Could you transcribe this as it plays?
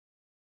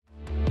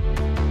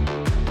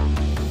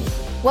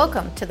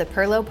Welcome to the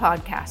Perlo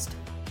Podcast.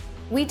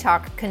 We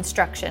talk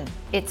construction,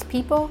 its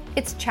people,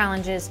 its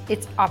challenges,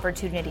 its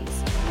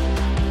opportunities.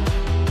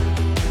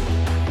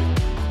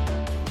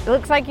 It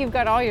looks like you've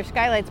got all your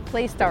skylights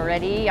placed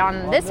already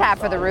on this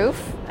half of the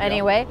roof.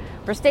 Anyway,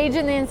 we're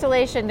staging the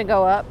insulation to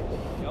go up.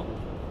 Yep.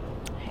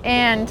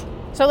 And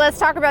so let's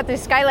talk about the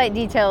skylight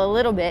detail a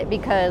little bit,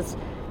 because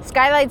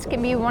skylights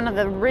can be one of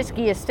the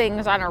riskiest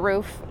things on a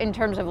roof in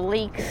terms of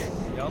leaks.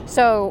 Yep.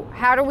 So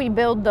how do we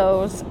build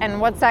those,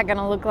 and what's that going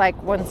to look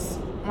like once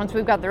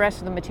we've got the rest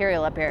of the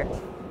material up here?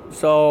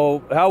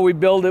 So how we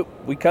build it,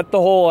 we cut the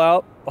hole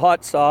out,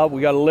 hot saw.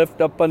 We got to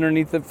lift up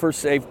underneath it for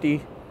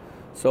safety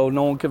so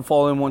no one can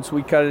fall in once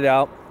we cut it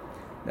out.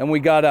 Then we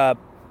got a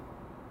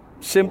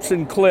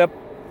Simpson clip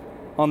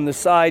on the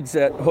sides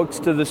that hooks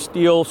to the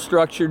steel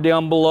structure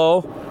down below.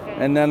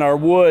 Okay. And then our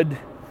wood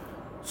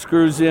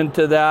screws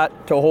into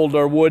that to hold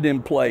our wood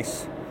in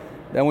place.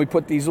 Then we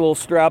put these little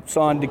straps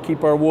on to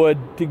keep our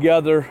wood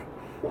together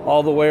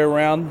all the way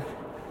around.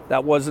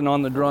 That wasn't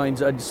on the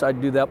drawings. I decided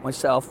to do that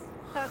myself.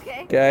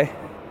 Okay.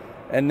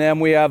 And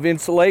then we have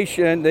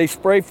insulation. They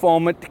spray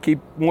foam it to keep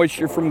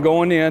moisture from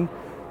going in.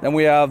 Then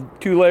we have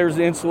 2 layers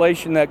of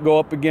insulation that go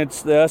up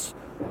against this.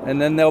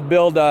 And then they'll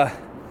build a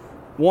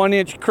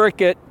 1-inch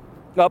cricket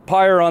up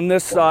higher on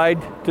this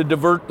side to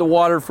divert the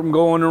water from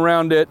going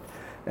around it.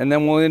 And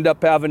then we'll end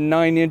up having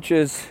 9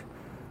 inches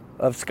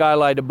of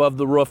skylight above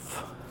the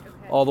roof.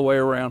 Okay. All the way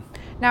around.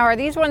 Now, are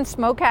these ones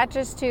smoke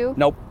hatches too?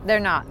 Nope. They're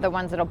not, the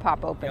ones that'll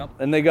pop open. Yep.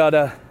 And they got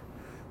a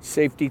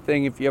safety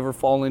thing if you ever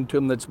fall into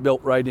them that's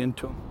built right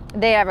into them.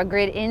 They have a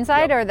grid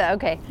inside. Yep. Or the,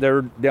 okay.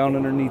 They're down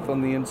underneath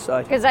on the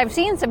inside. Because I've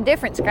seen some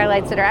different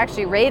skylights that are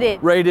actually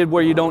rated. Rated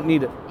where you don't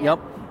need it. Yep.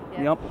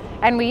 Yep.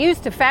 And we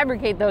used to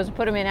fabricate those and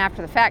put them in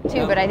after the fact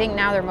too, but I think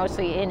now they're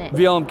mostly in it.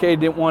 VLMK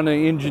didn't want to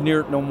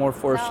engineer it no more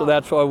for us, so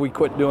that's why we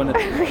quit doing it.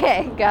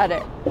 Okay, got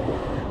it.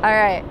 All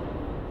right.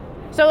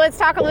 So let's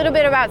talk a little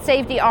bit about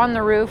safety on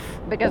the roof,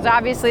 because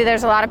obviously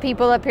there's a lot of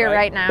people up here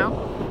right now.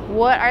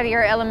 What are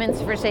your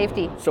elements for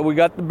safety? So we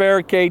got the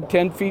barricade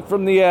 10 feet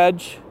from the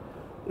edge.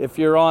 If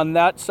you're on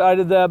that side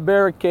of the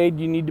barricade,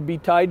 you need to be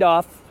tied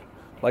off,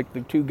 like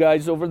the 2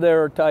 guys over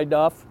there are tied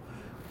off.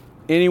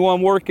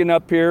 Anyone working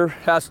up here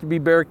has to be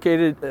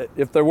barricaded.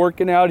 If they're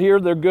working out here,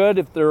 they're good.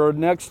 If they're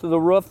next to the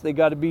roof, they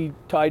got to be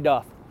tied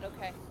off.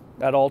 Okay.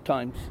 At all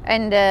times.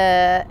 And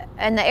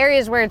the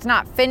areas where it's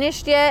not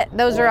finished yet,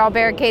 those are all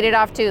barricaded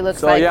off too,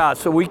 looks like. So yeah,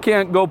 so we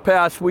can't go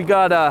past. We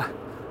got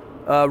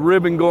a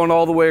ribbon going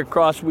all the way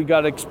across. We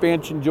got an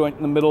expansion joint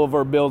in the middle of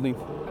our building.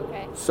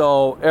 Okay.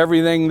 So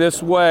everything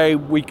this way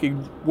we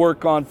could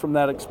work on from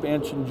that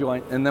expansion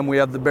joint, and then we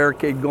have the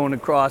barricade going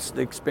across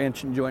the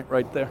expansion joint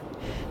right there.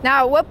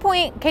 Now, at what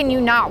point can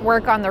you not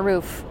work on the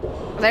roof?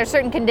 Are there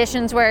certain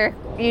conditions where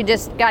you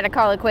just got to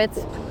call it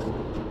quits?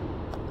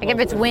 Like if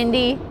it's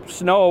windy?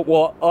 Snow,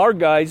 well, our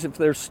guys, if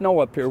there's snow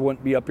up here,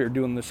 wouldn't be up here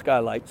doing the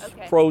skylights.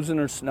 Okay. Frozen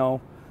or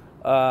snow.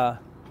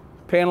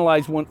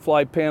 Panelized wouldn't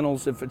fly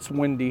panels if it's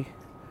windy.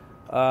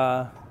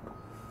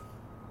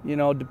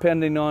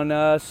 Depending on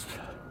us,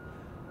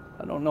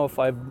 I don't know if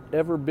I've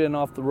ever been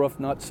off the roof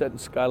not setting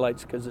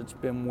skylights because it's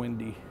been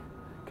windy.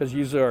 Because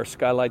usually our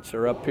skylights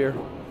are up here.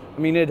 I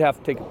mean, it'd have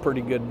to take a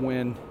pretty good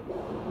wind,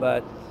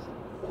 but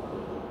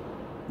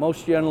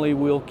most generally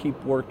we'll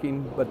keep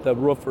working, but the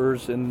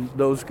roofers and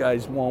those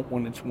guys won't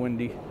when it's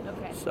windy.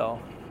 Okay. So,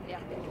 yeah.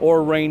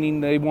 Or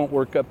raining, they won't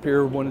work up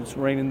here when it's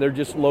raining. They're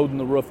just loading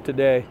the roof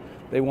today.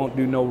 They won't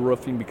do no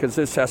roofing because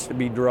this has to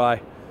be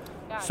dry.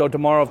 So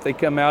tomorrow if they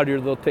come out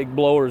here, they'll take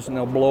blowers and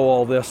they'll blow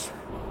all this.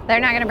 They're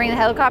not going to bring the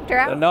helicopter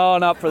out? No,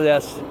 not for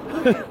this.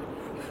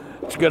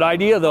 It's a good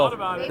idea though.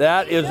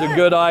 That is a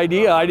good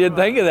idea. I didn't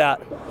think of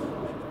that.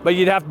 But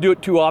you'd have to do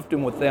it too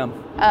often with them.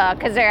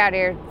 Because they're out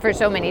here for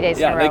so many days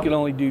in a row. Yeah, they can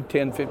only do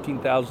 10,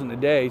 15,000 a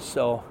day,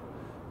 so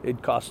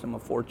it'd cost them a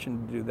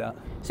fortune to do that.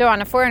 So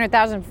on a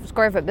 400,000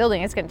 square foot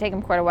building, it's going to take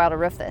them quite a while to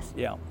roof this.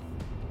 Yeah.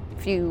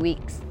 A few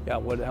weeks.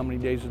 Yeah, how many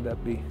days would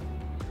that be?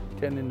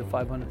 10 into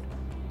 500?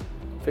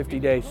 50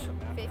 days.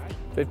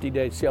 50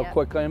 days. See how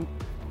quick I am?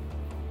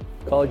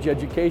 College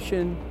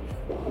education,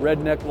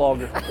 redneck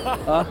logger.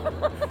 Huh?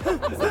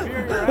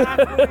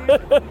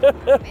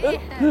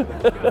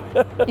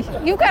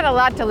 You've got a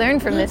lot to learn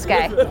from this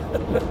guy.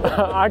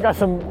 I got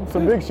some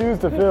big shoes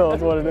to fill,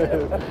 that's what it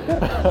is.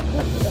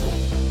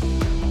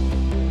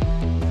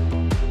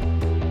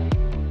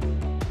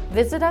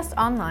 Visit us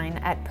online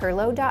at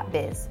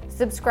perlo.biz.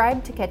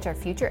 Subscribe to catch our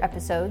future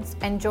episodes,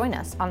 and join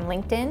us on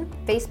LinkedIn,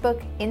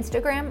 Facebook,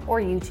 Instagram, or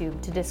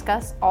YouTube to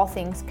discuss all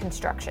things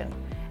construction.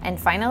 And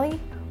finally,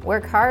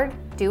 work hard,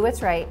 do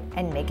what's right,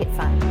 and make it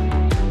fun.